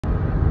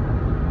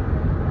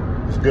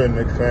good,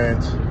 Knicks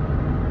fans?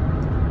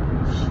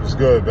 It's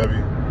good,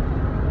 baby.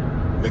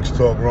 Knicks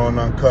talk raw and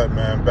uncut,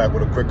 man. Back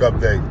with a quick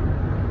update.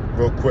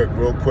 Real quick,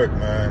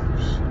 man.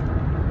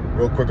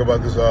 Real quick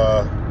about this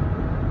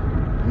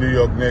New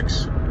York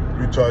Knicks,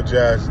 Utah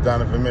Jazz,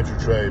 Donovan Mitchell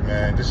trade,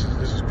 man. This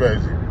is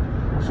crazy.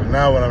 So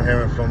now what I'm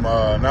hearing from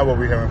what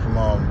we're hearing from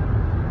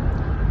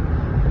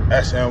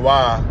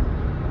SNY,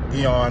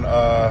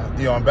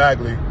 Ian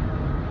Begley,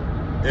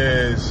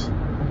 is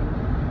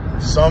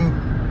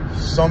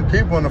some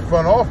people in the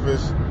front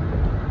office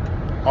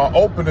are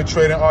open to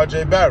trading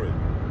RJ Barrett.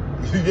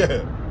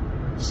 Yeah.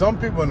 Some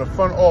people in the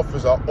front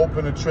office are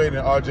open to trading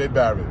RJ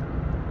Barrett.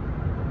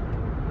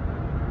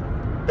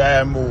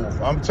 Bad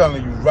move. I'm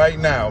telling you right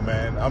now,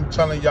 man. I'm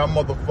telling y'all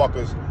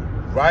motherfuckers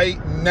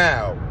right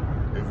now.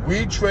 If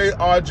we trade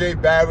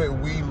RJ Barrett,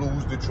 we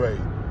lose the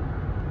trade.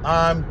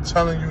 I'm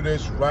telling you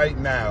this right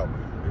now.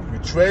 If we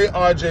trade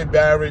RJ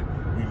Barrett,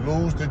 we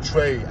lose the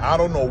trade. I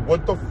don't know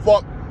what the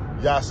fuck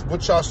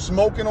what y'all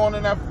smoking on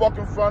in that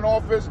fucking front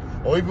office,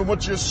 or even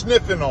what you're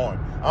sniffing on.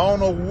 I don't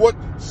know what.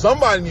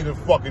 Somebody needs a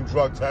fucking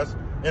drug test,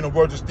 in the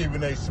words of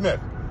Stephen A. Smith.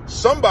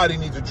 Somebody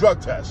needs a drug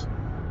test.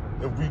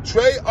 If we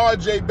trade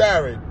RJ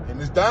Barrett in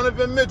this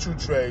Donovan Mitchell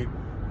trade,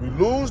 we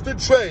lose the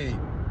trade,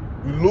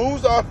 we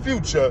lose our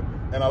future,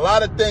 and a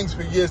lot of things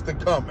for years to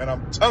come. And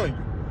I'm telling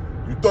you,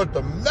 you thought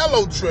the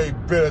Melo trade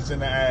bit us in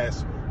the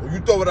ass, or you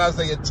thought what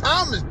Isaiah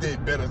Thomas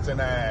did bit us in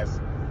the ass.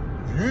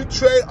 If you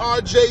trade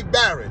RJ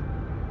Barrett,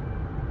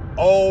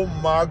 oh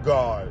my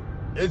God,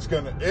 it's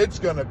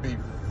gonna be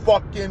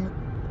fucking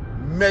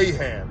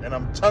mayhem. And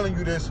I'm telling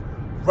you this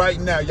right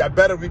now, y'all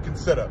better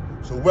reconsider.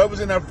 So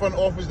whoever's in that front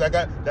office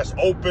that's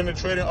open to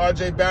trading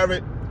RJ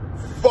Barrett,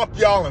 fuck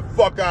y'all and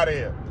fuck out of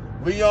here.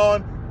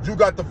 Leon, you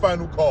got the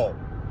final call.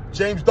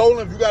 James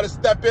Dolan, if you gotta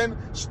step in,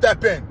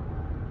 step in.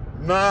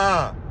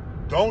 Nah,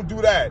 don't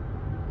do that.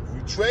 If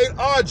we trade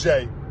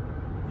RJ,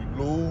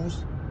 we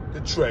lose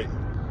the trade.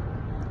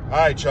 All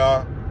right,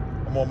 y'all.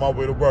 I'm on my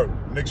way to work.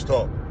 Knicks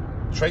talk.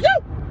 Trade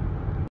out.